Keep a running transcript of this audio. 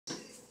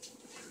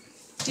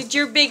Did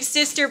your big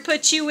sister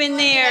put you in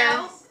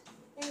there? Oh,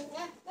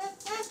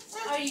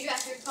 you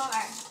got your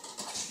car.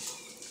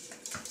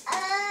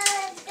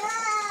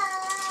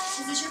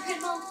 Is this your pit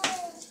bull?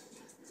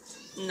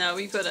 No,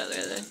 we put other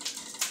there.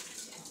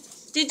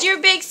 Did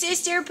your big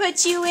sister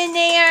put you in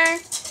there?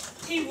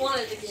 He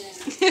wanted to get in.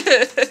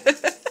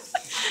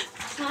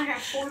 It's not like I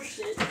forced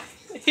it.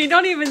 He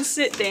don't even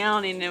sit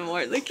down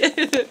anymore. Look at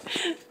it.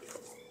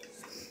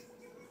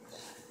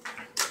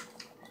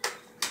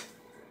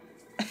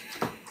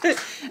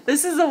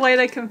 This is a way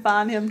to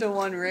confine him to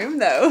one room,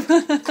 though.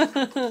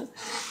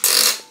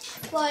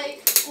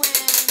 Like when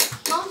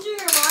mom's doing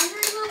her laundry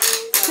or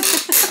something,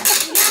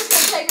 you know it's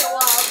gonna take her a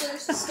while, so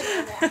there's just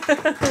sticking there.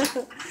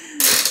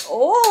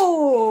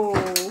 Oh!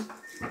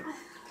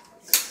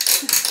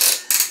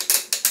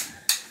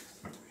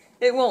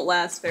 It won't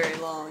last very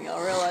long.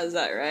 Y'all realize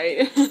that,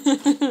 right?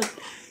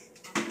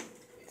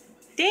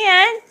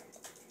 Dan?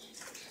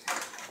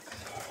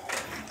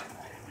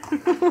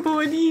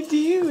 What are you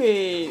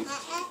doing?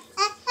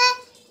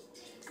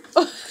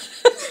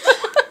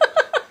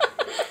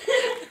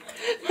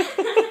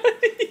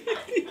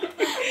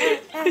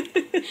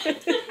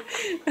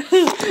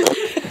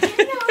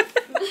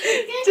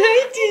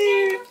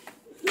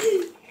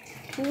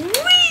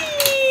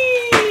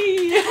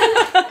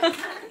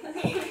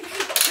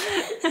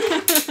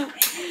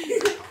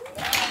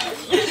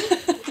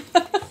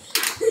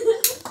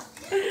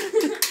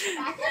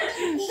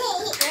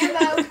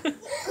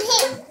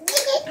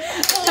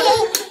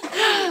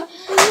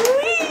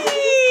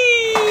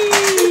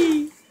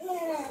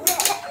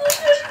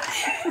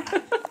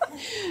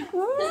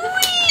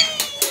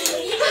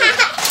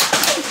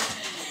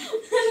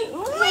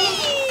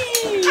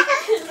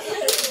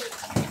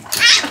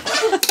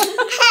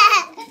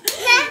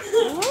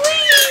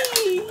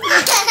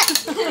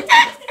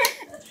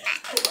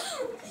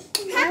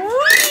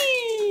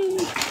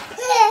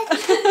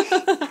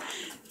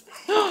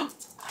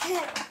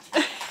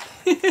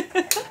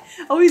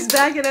 Oh, he's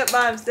backing up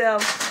by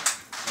himself.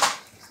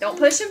 Don't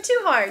push him too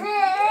hard.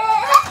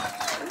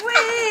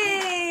 Whee!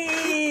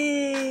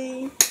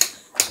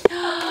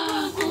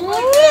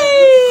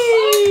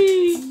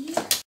 Whee!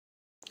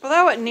 Well,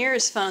 that wasn't near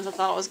as fun as I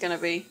thought it was going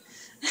to be.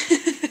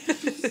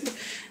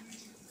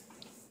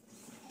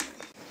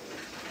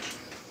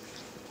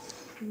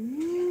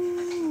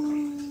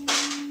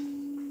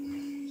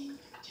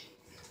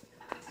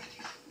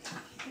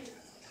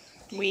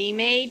 We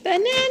made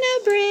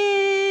banana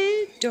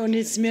bread. Don't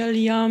it smell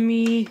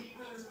yummy?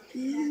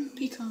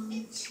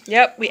 Pecans.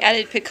 Yep, we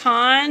added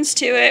pecans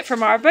to it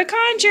from our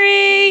pecan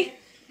tree.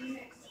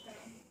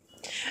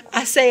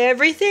 I say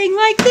everything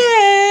like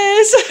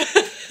this.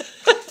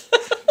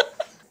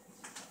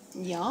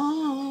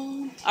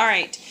 Yum. All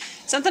right.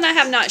 Something I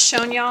have not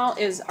shown y'all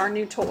is our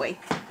new toy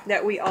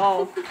that we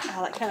all,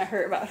 oh, that kind of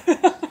hurt about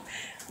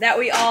that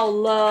we all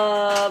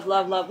love,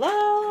 love, love,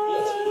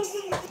 love.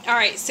 All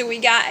right, so we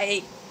got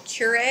a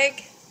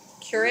Keurig,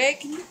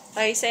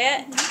 how you say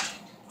it?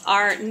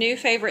 Our new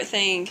favorite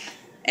thing.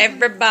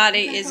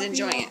 Everybody is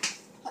enjoying it.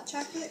 Hot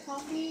chocolate,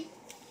 coffee?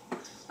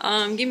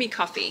 Give me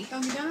coffee.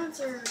 Dunkin'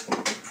 Donuts or?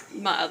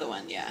 My other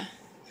one, yeah.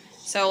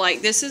 So,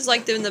 like, this is,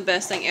 like, doing the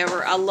best thing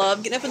ever. I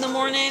love getting up in the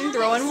morning,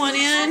 throwing one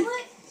in.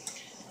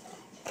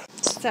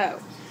 So,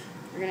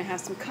 we're going to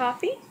have some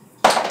coffee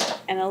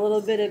and a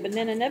little bit of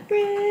banana nut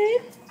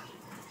bread.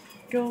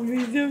 Gonna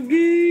be so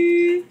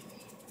good.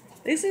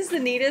 This is the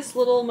neatest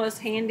little, most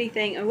handy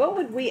thing. And what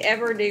would we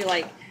ever do?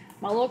 Like,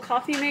 my little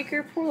coffee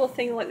maker, poor little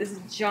thing like this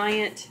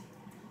giant.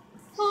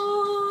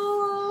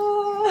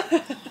 Oh.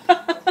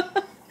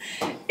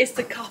 It's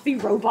the coffee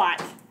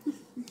robot.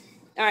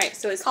 Alright,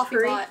 so it's Coffee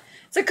bot.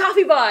 It's a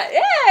coffee bot.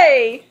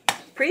 Yay!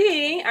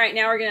 Preheating. Alright,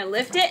 now we're going to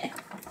lift it.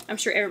 I'm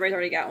sure everybody's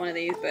already got one of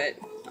these, but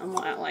I'm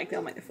not like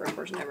they'll make the first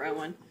person to ever own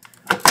one.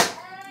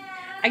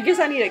 I guess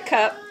I need a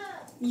cup.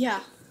 Yeah.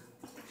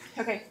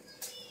 Okay.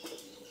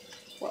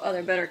 What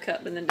other better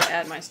cup than to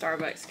add my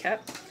Starbucks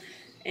cup?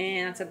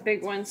 And that's a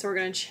big one, so we're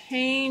going to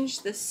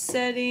change the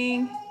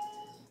setting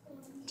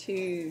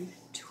to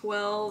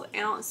 12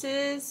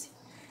 ounces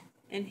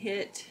and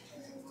hit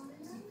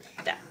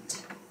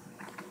that.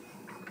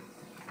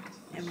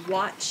 And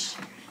watch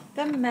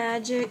the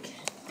magic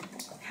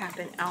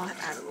happen. I'll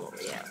add a little,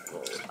 yeah.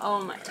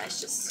 Oh my gosh,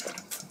 just.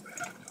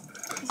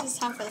 This is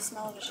time for the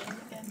smell-o-vision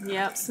again.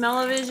 Yep,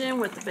 smell-o-vision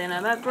with the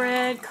banana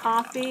bread,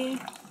 coffee.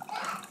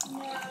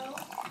 No.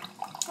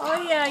 Oh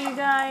yeah, you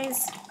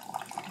guys.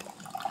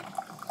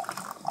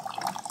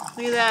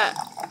 Look at that.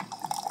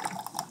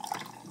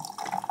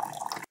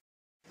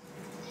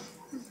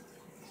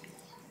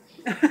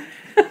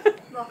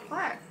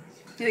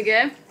 Is it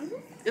good?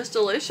 Mm-hmm. It's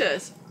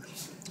delicious.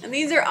 And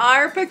these are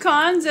our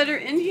pecans that are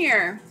in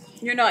here.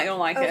 You're not going to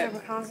like it.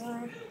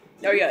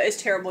 Oh yeah, it's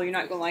terrible. You're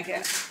not going to like it.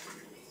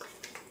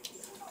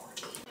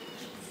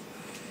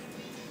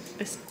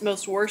 It's the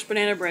most worst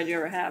banana bread you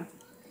ever had.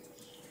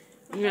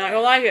 You're not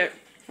going to like it.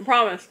 I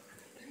promise.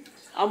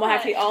 I'm going to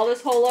have to eat all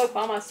this whole loaf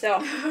by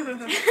myself.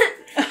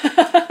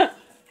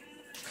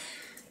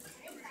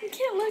 You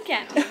can't look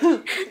at me.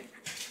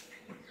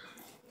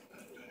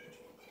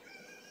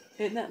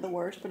 Isn't that the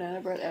worst banana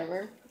bread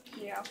ever?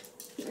 Yeah.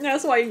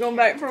 That's why you're going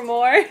back for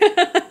more. You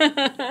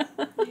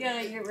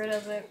gotta get rid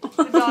of it.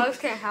 The dogs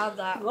can't have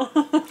that.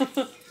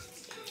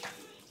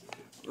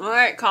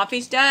 Alright,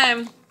 coffee's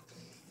done.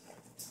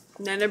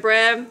 Nana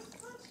bread.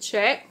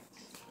 Check.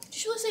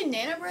 Did you say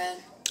Nana bread?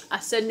 I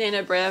said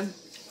Nana bread.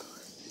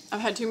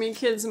 I've had too many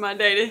kids in my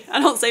day. I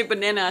don't say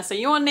banana. I say,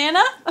 you want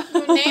Nana?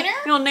 You want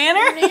nanner? You want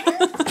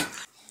nanner?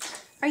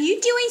 Are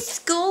you doing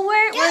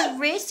schoolwork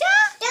with Rissa?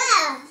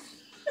 Yeah.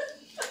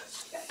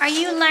 Are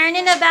you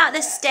learning about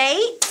the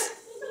states?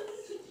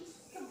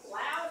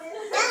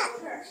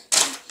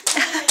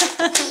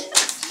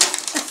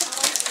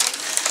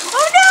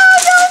 Oh no,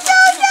 no, no,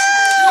 no!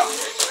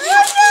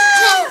 Oh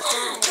no!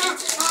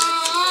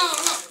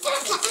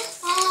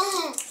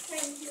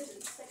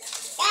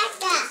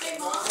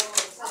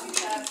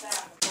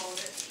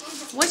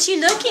 What you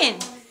looking?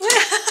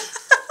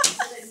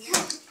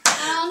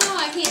 I don't know,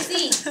 I can't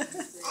see.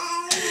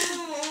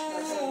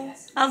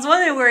 I was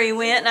wondering where he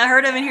went, and I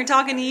heard him in here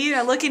talking to you.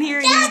 I look in here,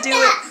 and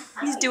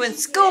he's doing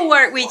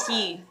schoolwork with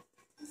you.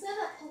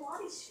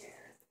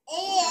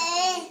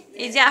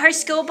 Is that her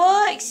school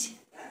books?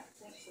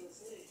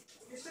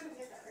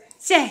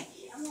 Say.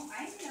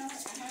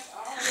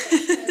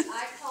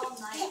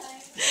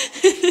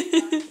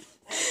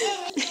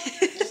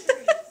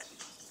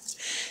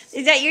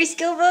 Is that your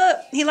school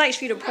book? He likes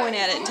for you to point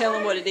at it and tell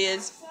him what it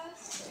is.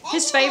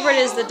 His favorite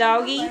is the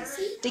doggy,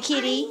 the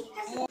kitty.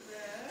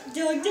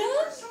 Dog,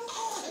 dog.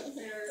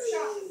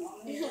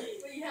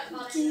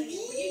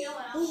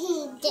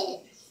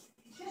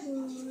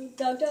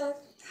 Dog, dog.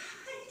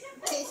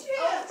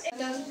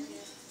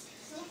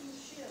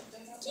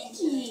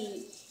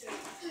 Kiki.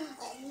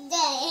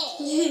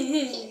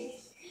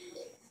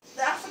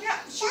 I forgot.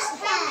 She's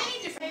how many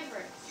different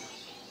favorites?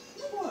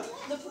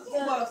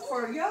 Well,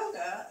 for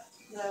yoga,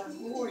 the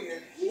warrior.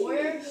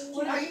 Warrior?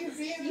 What are you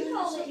feeling? You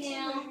hold it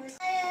now.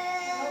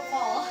 Don't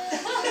fall.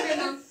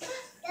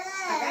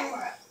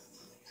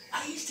 I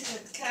used to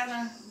kind of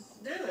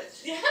do it.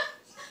 Yeah?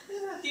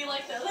 Do you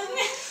like that?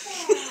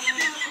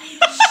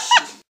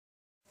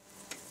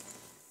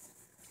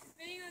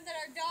 Video that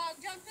our dog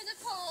jumped in the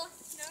pool.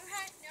 No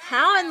hat, no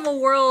How in the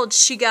world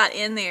she got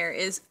in there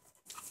is...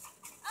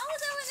 I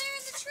was over there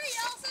in the tree.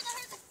 All of a sudden I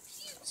heard this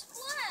huge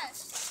splash.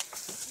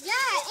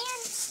 Yeah,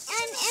 and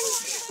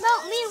well,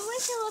 me and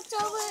Rissa looked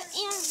over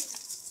and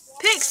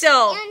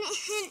Pixel!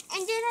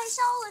 then I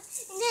saw it,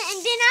 and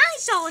then I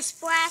saw a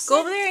splash. Go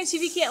over there and see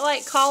if you can't,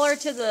 like, call her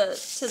to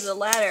the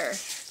ladder.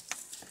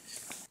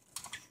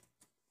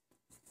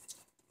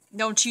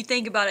 Don't you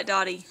think about it,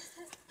 Dottie.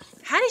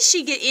 How did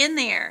she get in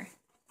there?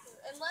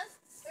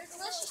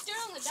 Unless she stood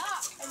on the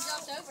dock and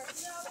jumped over.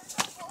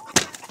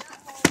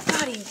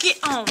 Dottie, get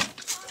on.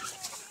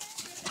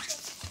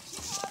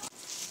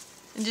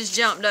 And just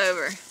jumped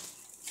over.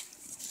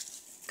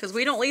 Because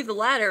we don't leave the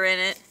ladder in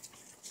it.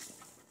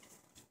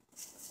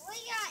 We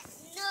got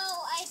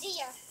no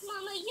idea.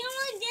 Mama, you know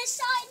on this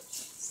side,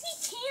 she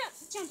can't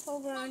jump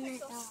over on that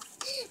dog.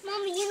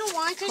 Mama, you know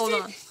why? Hold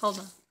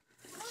on.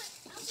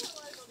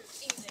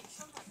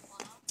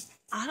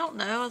 I don't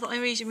know. I thought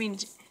maybe she mean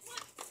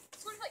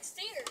Sort of like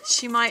stairs.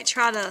 she might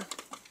try to.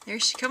 There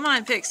she. Come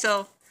on,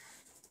 Pixel.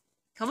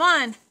 Come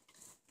on.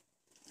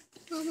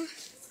 Mama.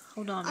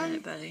 Hold on a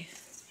minute, buddy.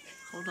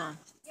 Hold on.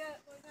 Yeah,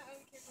 we're not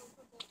over careful.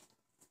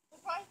 We're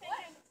probably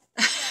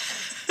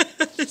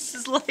thinking. This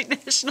is like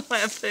National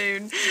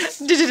Lampoon.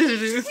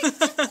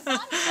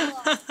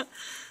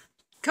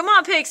 Come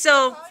on,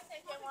 Pixel. Probably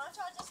thinking, why don't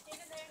y'all just get in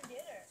there and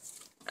get her?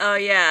 Oh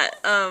yeah.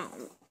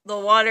 The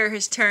water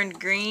has turned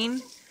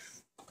green,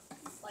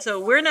 so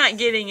we're not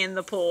getting in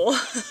the pool.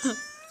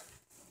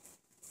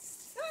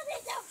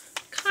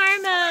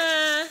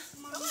 Karma.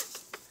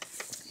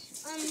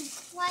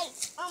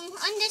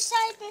 On this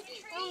side,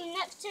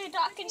 next to the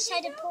dock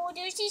inside the pool,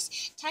 there's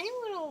these tiny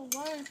little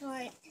water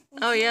like.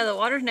 Oh yeah, the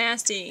water's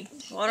nasty.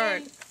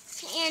 Water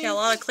got a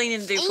lot of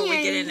cleaning to do before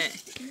we get in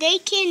it. They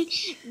can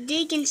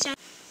dig inside.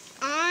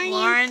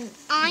 Lauren.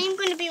 I'm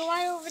gonna be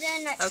right over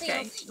there next to you.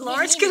 Okay.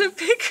 Lauren's gonna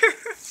pick her.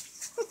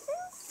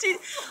 Dude,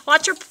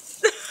 watch her.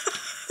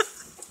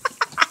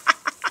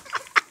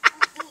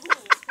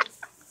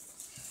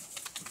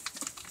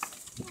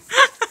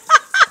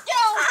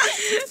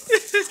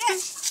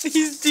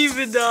 You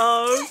stupid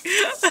dog.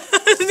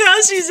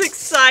 Now she's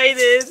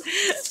excited.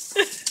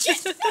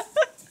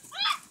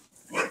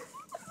 Mom,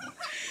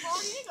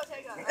 you need to go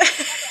take her.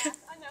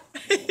 I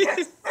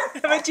know. How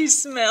about you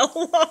smell,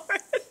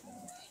 Lauren?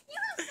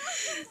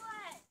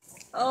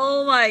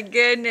 Oh my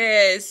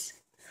goodness.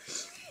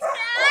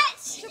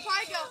 She'll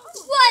probably go.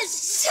 Was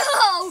so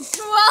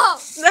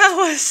gross. That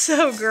was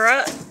so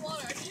gross.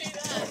 Water, I can do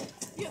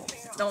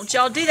that. Don't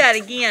y'all do that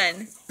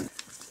again.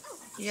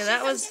 Yeah,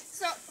 that was...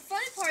 So, the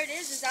funny part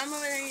is I'm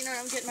over there,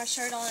 I'm getting my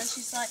shirt on, and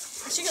she's like,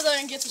 she goes over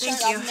and gets a Thank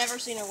shirt you. I've never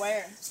seen her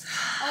wear.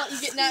 I want you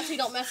getting that so you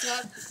don't mess it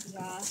up.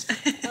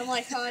 Yeah. I'm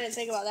like, oh, I didn't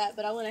think about that,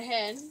 but I went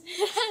ahead.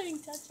 I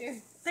didn't touch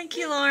her. Thank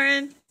you,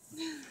 Lauren.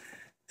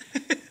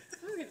 I'm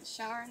gonna get a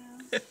shower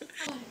now.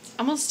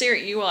 I'm gonna stare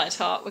at you while I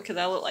talk because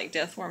I look like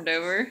death warmed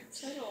over.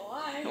 So do I.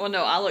 Well,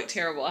 no, I look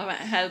terrible. I've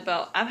had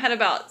about I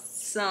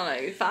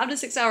don't know, 5 to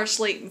 6 hours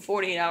sleep in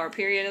 48-hour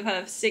period. I've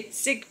had a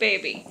sick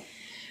baby.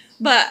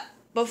 But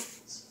I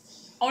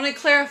want to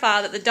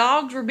clarify that the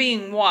dogs were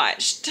being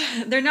watched.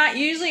 They're not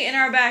usually in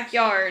our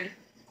backyard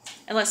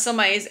unless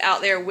somebody's out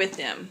there with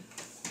them.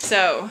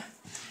 So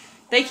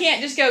they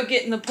can't just go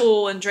get in the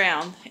pool and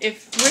drown.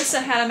 If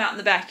Rissa had them out in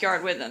the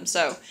backyard with them.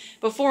 So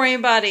before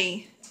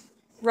anybody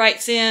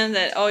writes in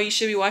that, oh, you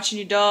should be watching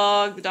your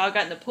dog, the dog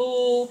got in the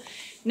pool.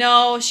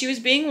 No, she was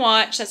being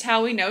watched. That's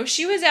how we know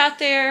she was out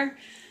there.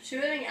 She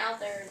was being out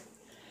there.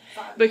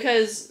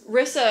 Because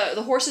Rissa,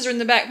 the horses are in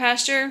the back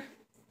pasture,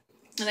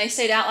 and they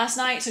stayed out last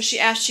night, so she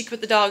asked she could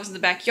put the dogs in the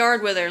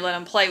backyard with her, let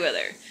them play with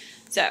her.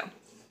 So,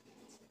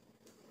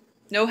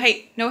 no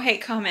hate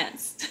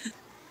comments.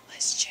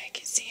 Let's check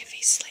and see if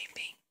he's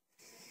sleeping.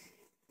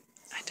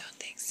 I don't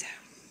think so.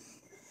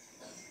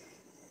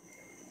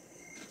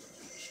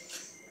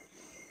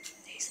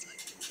 He's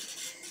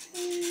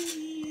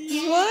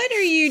sleeping. What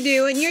are you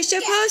doing? You're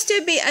supposed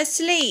to be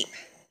asleep.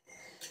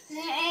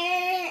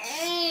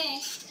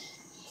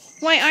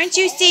 Why aren't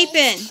you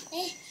sleeping?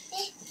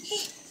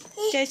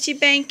 Jesse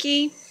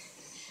Banky.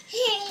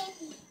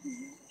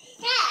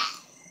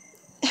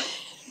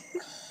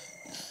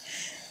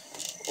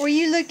 Were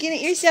you looking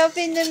at yourself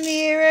in the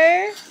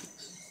mirror?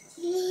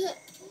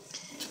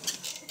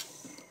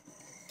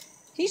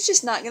 He's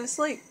just not going to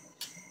sleep.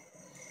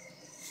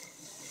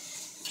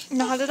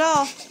 Not at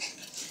all.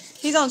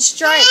 He's on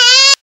strike.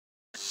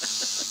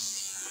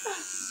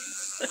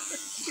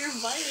 You're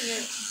biting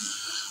it.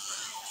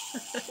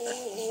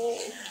 Oh.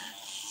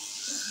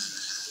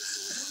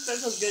 That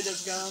feels good,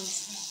 those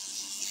gums.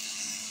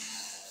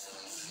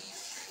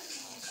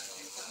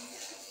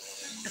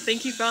 I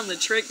think he found the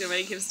trick to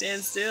make him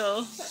stand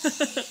still.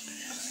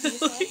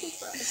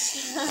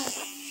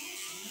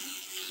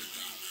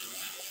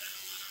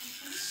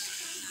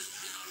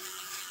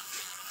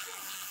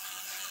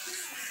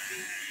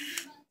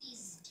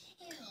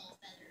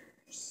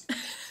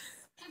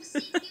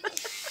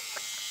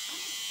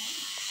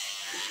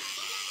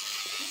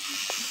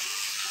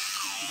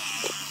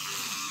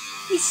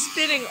 He's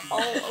spitting all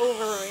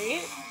over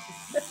me.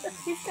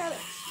 He's got it.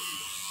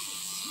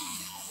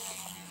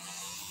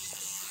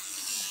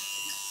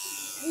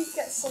 He's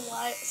got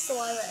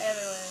saliva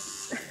everywhere.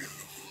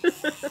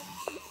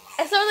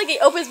 It sounds like he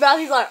opens his mouth,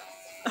 he's like,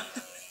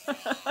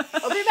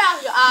 open your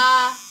mouth, you go,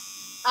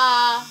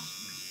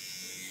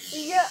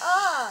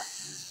 yeah,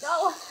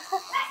 no.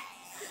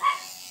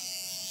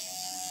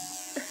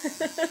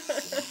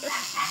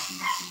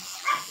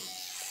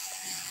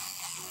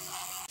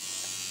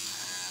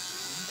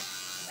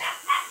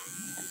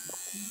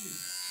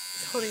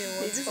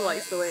 He just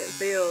likes the way it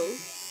feels.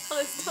 On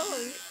his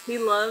tongue. He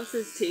loves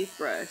his teeth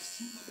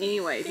brushed.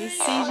 Anyway, if he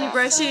sees you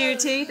brushing your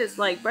teeth, it's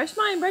like, brush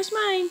mine, brush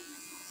mine.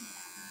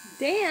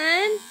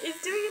 Dan. He's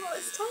doing it on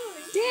his tongue.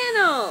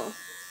 Daniel.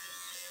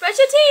 Brush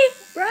your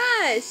teeth.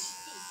 Brush.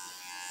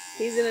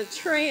 He's in a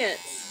trance.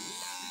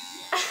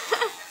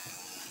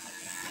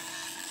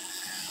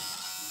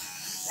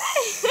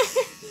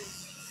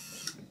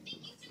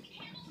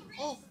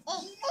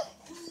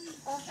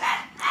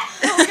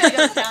 We're gonna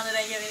go down and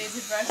give me a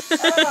toothbrush.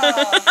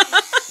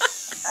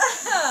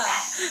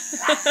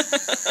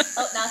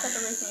 Oh, now it's at the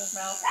roof of his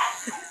mouth.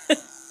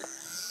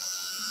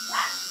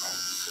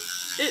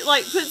 It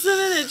like puts him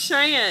in a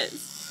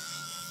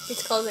trance.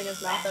 He's closing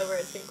his mouth over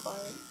it, being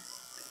quiet.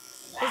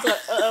 He's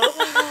like,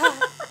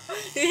 uh-oh.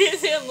 You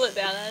see him look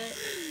down at it.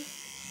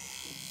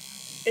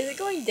 Is it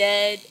going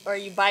dead, or are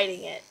you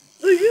biting it?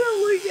 Look at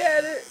him look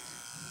at it.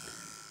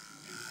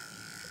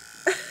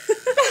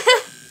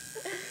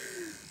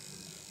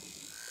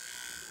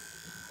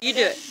 You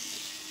do it.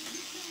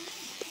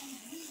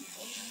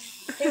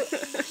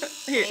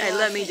 Here, hey,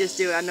 let me just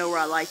do it. I know where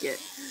I like it.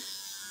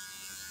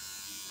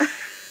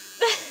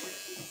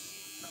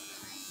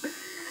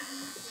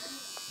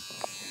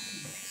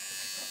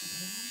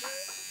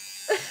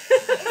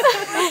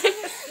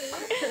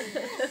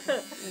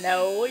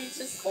 No, he's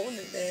just holding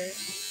it there.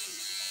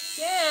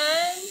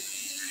 Jen!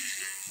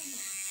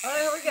 Oh,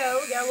 here we go.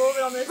 We got a little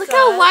bit on this side. Look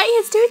how white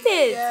his tooth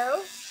is.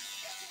 Go.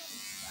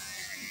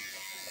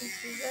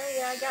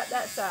 Yeah, I got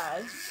that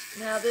side.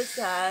 Now this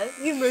side.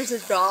 He moves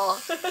his jaw.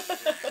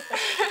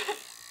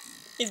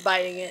 He's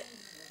biting it.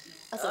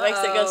 That's what makes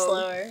it go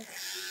slower.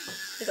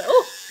 He's like,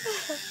 oh!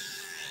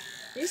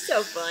 You're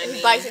so funny.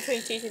 He bites between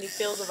his teeth and he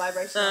feels the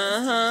vibration.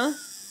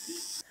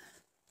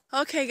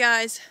 Okay,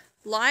 guys.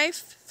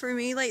 Life for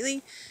me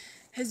lately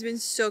has been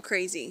so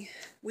crazy.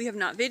 We have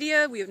not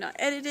videoed, we have not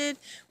edited,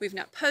 we have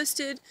not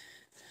posted.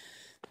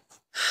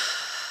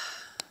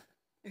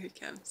 Here it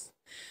comes.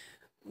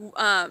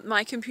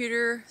 My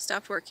computer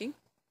stopped working.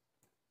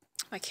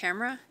 My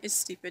camera is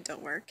stupid,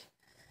 don't work.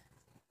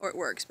 Or it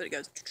works, but it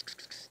goes,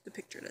 the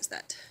picture does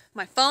that.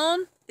 My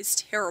phone is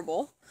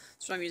terrible.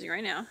 That's what I'm using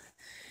right now.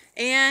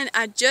 And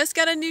I just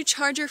got a new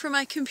charger for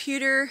my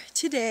computer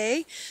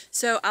today,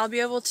 so I'll be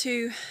able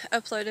to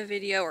upload a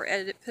video or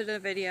put a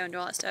video and do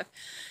all that stuff.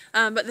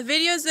 But the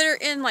videos that are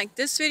in like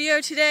this video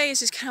today is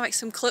just kind of like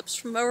some clips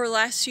from over the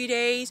last few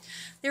days.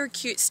 They were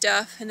cute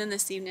stuff, and then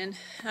this evening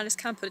I just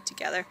kind of put it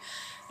together.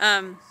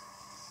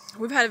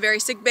 We've had a very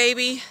sick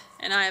baby,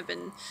 and I have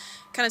been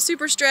kind of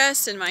super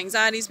stressed, and my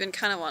anxiety's been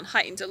kind of on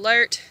heightened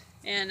alert,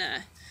 and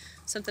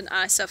something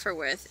I suffer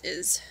with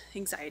is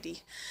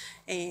anxiety,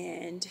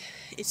 and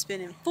it's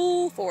been in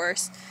full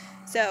force.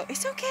 So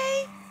it's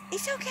okay,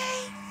 it's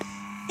okay,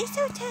 it's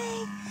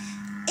okay.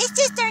 It's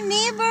just our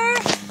neighbor.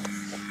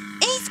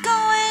 He's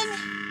going.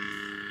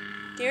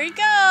 There he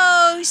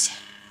goes.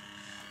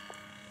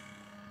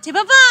 Say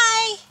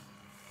bye-bye.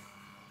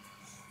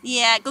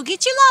 Yeah, go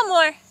get your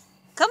lawnmower.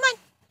 Come on.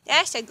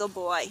 That's a good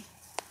boy.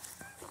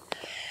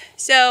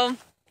 So,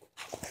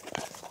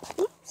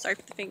 oops, sorry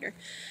for the finger.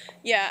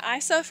 Yeah, I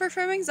suffer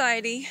from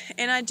anxiety,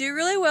 and I do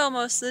really well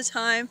most of the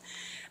time,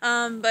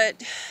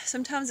 but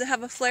sometimes I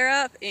have a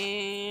flare-up,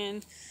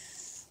 and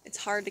it's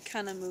hard to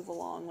kind of move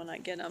along when I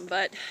get them.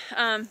 But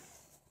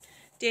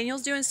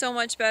Daniel's doing so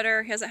much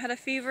better. He hasn't had a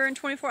fever in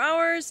 24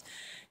 hours,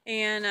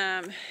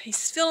 and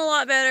he's feeling a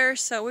lot better.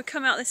 So we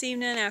come out this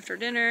evening after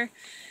dinner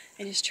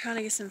and just trying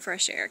to get some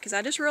fresh air, because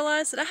I just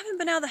realized that I haven't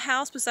been out of the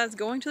house besides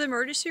going to the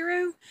emergency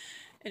room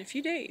in a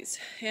few days,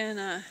 and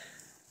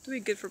it'll be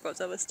good for both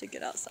of us to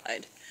get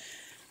outside.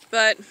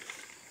 But a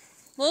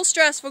little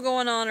stressful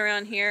going on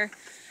around here,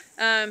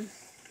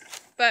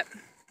 but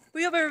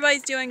we hope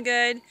everybody's doing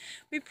good.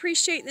 We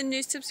appreciate the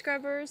new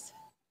subscribers.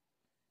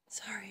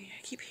 Sorry,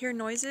 I keep hearing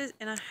noises,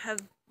 and I have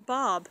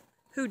Bob,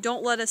 who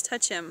don't let us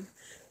touch him,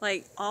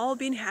 like all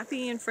being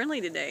happy and friendly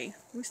today.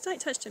 We still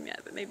haven't touched him yet,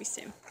 but maybe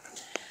soon.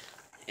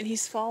 And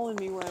he's following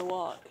me where I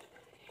walk.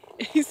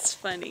 It's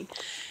funny.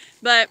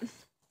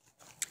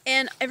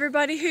 And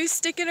everybody who's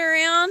sticking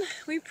around,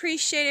 we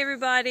appreciate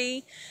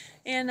everybody.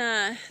 And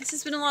this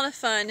has been a lot of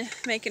fun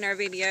making our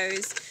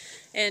videos,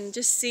 and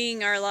just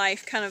seeing our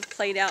life kind of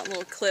played out in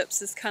little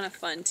clips is kind of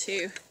fun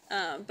too.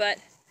 But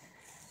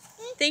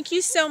thank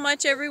you so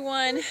much,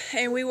 everyone,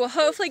 and we will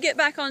hopefully get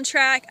back on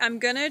track. I'm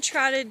gonna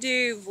try to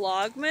do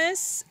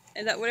Vlogmas.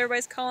 Is that what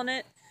everybody's calling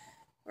it?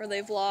 Or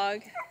they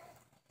vlog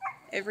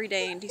every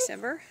day in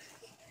December.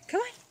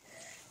 Come on.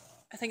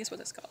 I think it's what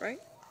it's called, right?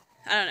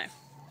 I don't know.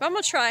 But I'm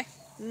gonna try.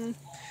 We'll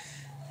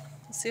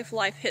see if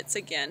life hits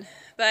again.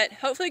 But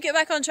hopefully get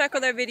back on track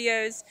with our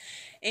videos.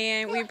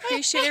 And we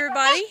appreciate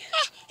everybody.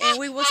 And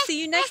we will see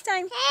you next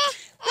time.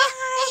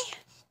 Bye.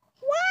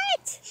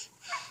 What?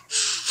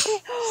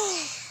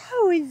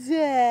 Who is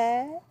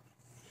that?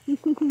 Who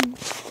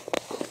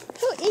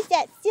is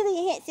that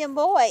silly handsome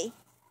boy?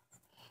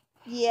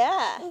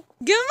 Yeah. Come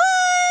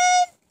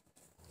on.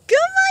 Come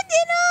on,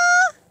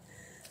 Daniel.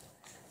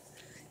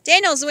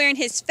 Daniel's wearing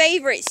his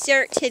favorite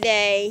shirt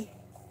today.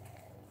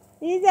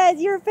 Is that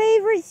your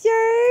favorite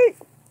shirt?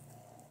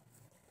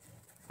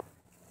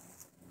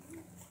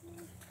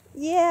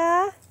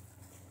 Yeah.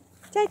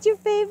 Is that your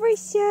favorite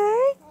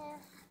shirt?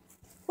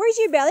 Where's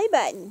your belly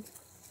button?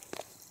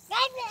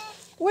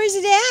 Where's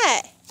it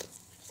at?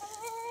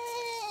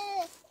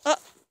 Oh,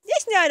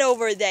 it's not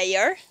over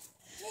there.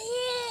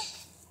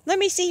 Let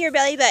me see your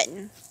belly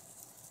button.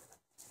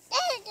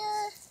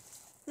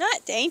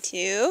 Not thank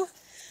you.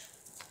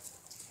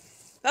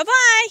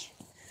 Bye-bye.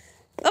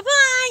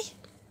 Bye-bye.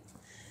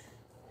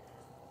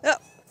 Oh.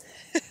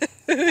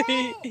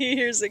 He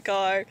hears the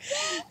car.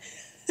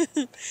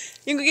 You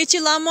can go get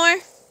your lawnmower?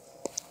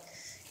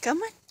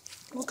 Come on.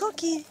 We'll go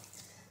get it.